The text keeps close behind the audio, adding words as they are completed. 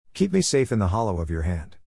Keep me safe in the hollow of your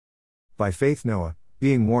hand. By faith Noah,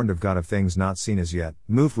 being warned of God of things not seen as yet,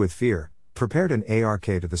 moved with fear, prepared an ark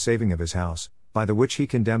to the saving of his house, by the which he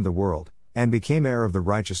condemned the world, and became heir of the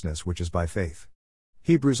righteousness which is by faith.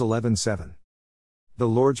 Hebrews 11:7. The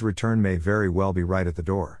Lord's return may very well be right at the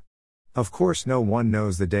door. Of course no one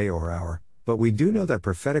knows the day or hour, but we do know that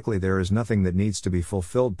prophetically there is nothing that needs to be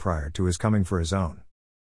fulfilled prior to his coming for his own.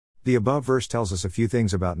 The above verse tells us a few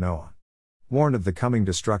things about Noah. Warned of the coming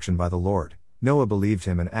destruction by the Lord, Noah believed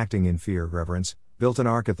him and acting in fear reverence, built an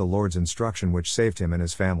ark at the Lord's instruction which saved him and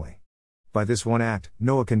his family. By this one act,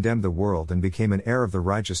 Noah condemned the world and became an heir of the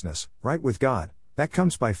righteousness, right with God, that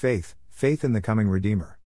comes by faith, faith in the coming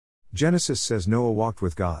Redeemer. Genesis says Noah walked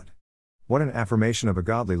with God. What an affirmation of a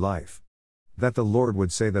godly life. That the Lord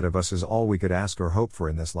would say that of us is all we could ask or hope for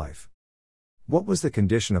in this life. What was the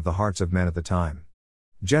condition of the hearts of men at the time?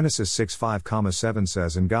 Genesis 6:5-7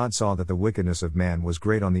 says, And God saw that the wickedness of man was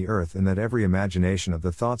great on the earth, and that every imagination of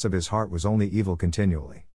the thoughts of his heart was only evil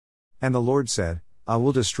continually. And the Lord said, I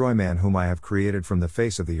will destroy man whom I have created from the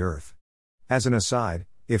face of the earth. As an aside,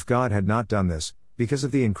 if God had not done this, because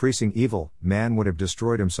of the increasing evil, man would have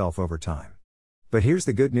destroyed himself over time. But here's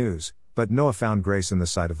the good news, but Noah found grace in the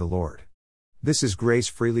sight of the Lord. This is grace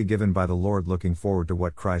freely given by the Lord, looking forward to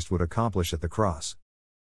what Christ would accomplish at the cross.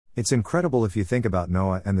 It's incredible if you think about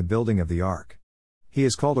Noah and the building of the ark. He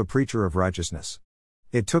is called a preacher of righteousness.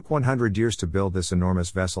 It took 100 years to build this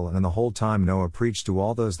enormous vessel, and the whole time Noah preached to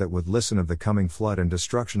all those that would listen of the coming flood and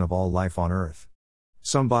destruction of all life on earth.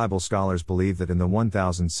 Some Bible scholars believe that in the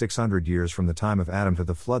 1,600 years from the time of Adam to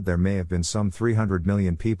the flood there may have been some 300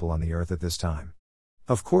 million people on the earth at this time.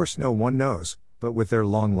 Of course no one knows, but with their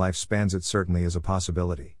long lifespans it certainly is a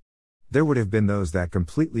possibility. There would have been those that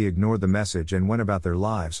completely ignored the message and went about their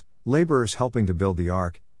lives, laborers helping to build the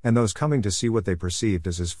ark, and those coming to see what they perceived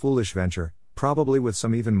as his foolish venture, probably with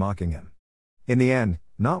some even mocking him. In the end,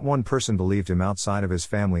 not one person believed him outside of his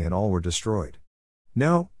family, and all were destroyed.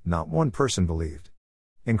 No, not one person believed.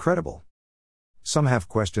 Incredible. Some have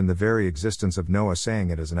questioned the very existence of Noah, saying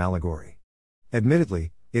it is an allegory.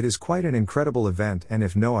 Admittedly, it is quite an incredible event, and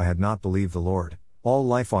if Noah had not believed the Lord, all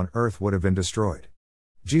life on earth would have been destroyed.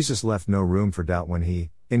 Jesus left no room for doubt when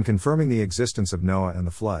he, in confirming the existence of Noah and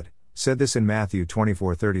the flood, said this in Matthew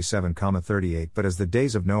 24:37-38, But as the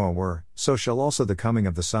days of Noah were, so shall also the coming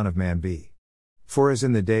of the Son of Man be. For as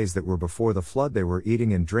in the days that were before the flood they were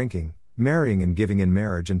eating and drinking, marrying and giving in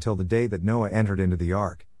marriage until the day that Noah entered into the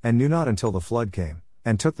ark, and knew not until the flood came,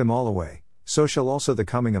 and took them all away, so shall also the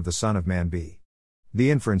coming of the Son of Man be.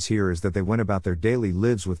 The inference here is that they went about their daily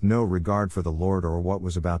lives with no regard for the Lord or what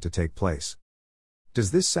was about to take place.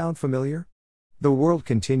 Does this sound familiar? The world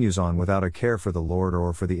continues on without a care for the Lord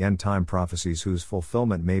or for the end-time prophecies whose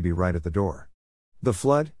fulfillment may be right at the door. The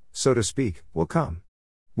flood, so to speak, will come.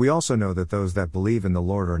 We also know that those that believe in the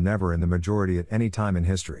Lord are never in the majority at any time in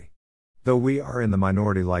history. Though we are in the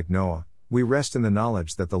minority like Noah, we rest in the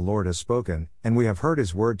knowledge that the Lord has spoken, and we have heard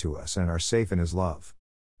his word to us and are safe in his love.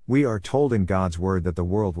 We are told in God's word that the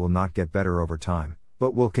world will not get better over time,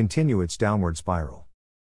 but will continue its downward spiral.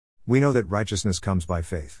 We know that righteousness comes by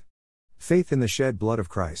faith. Faith in the shed blood of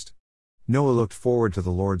Christ. Noah looked forward to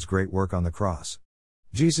the Lord's great work on the cross.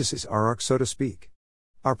 Jesus is our ark, so to speak.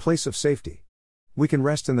 Our place of safety. We can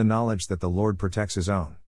rest in the knowledge that the Lord protects his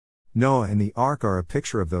own. Noah and the ark are a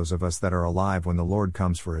picture of those of us that are alive when the Lord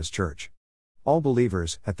comes for his church. All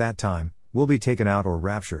believers, at that time, will be taken out or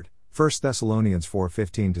raptured, 1 Thessalonians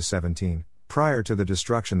 4:15-17, prior to the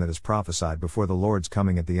destruction that is prophesied before the Lord's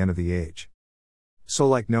coming at the end of the age. So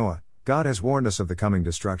like Noah, God has warned us of the coming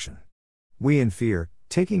destruction. We in fear,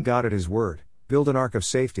 taking God at his word, build an ark of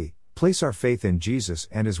safety, place our faith in Jesus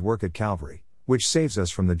and his work at Calvary, which saves us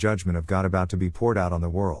from the judgment of God about to be poured out on the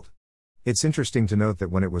world. It's interesting to note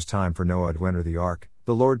that when it was time for Noah to enter the ark,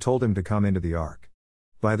 the Lord told him to come into the ark.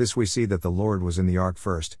 By this we see that the Lord was in the ark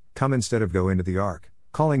first, come instead of go into the ark,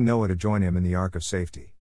 calling Noah to join him in the ark of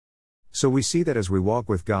safety. So we see that as we walk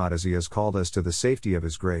with God as he has called us to the safety of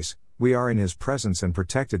his grace, we are in his presence and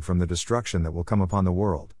protected from the destruction that will come upon the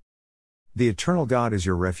world. The eternal God is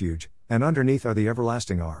your refuge, and underneath are the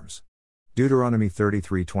everlasting arms. Deuteronomy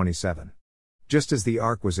 33:27. Just as the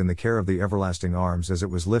ark was in the care of the everlasting arms as it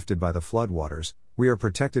was lifted by the floodwaters, we are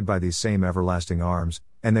protected by these same everlasting arms,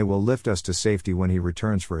 and they will lift us to safety when he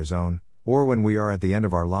returns for his own, or when we are at the end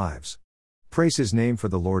of our lives. Praise his name, for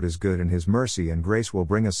the Lord is good, and his mercy and grace will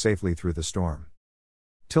bring us safely through the storm.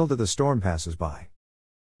 Till the storm passes by.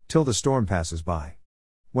 Till the storm passes by.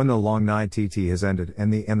 When the long night has ended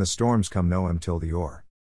and the storms come, no till the or.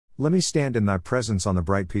 Let me stand in thy presence on the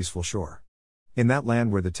bright peaceful shore. In that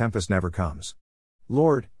land where the tempest never comes.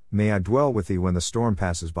 Lord, may I dwell with thee when the storm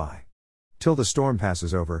passes by. Till the storm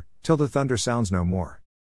passes over, till the thunder sounds no more.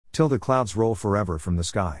 Till the clouds roll forever from the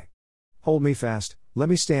sky. Hold me fast, let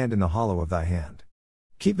me stand in the hollow of thy hand.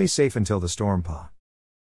 Keep me safe until the storm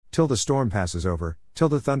Till the storm passes over, till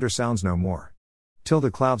the thunder sounds no more. Till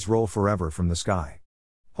the clouds roll forever from the sky.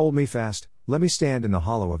 Hold me fast, let me stand in the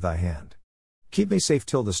hollow of thy hand. Keep me safe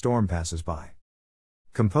till the storm passes by.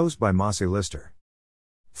 Composed by Mossy Lister.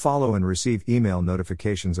 Follow and receive email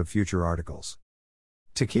notifications of future articles.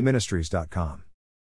 TakiMinistries.com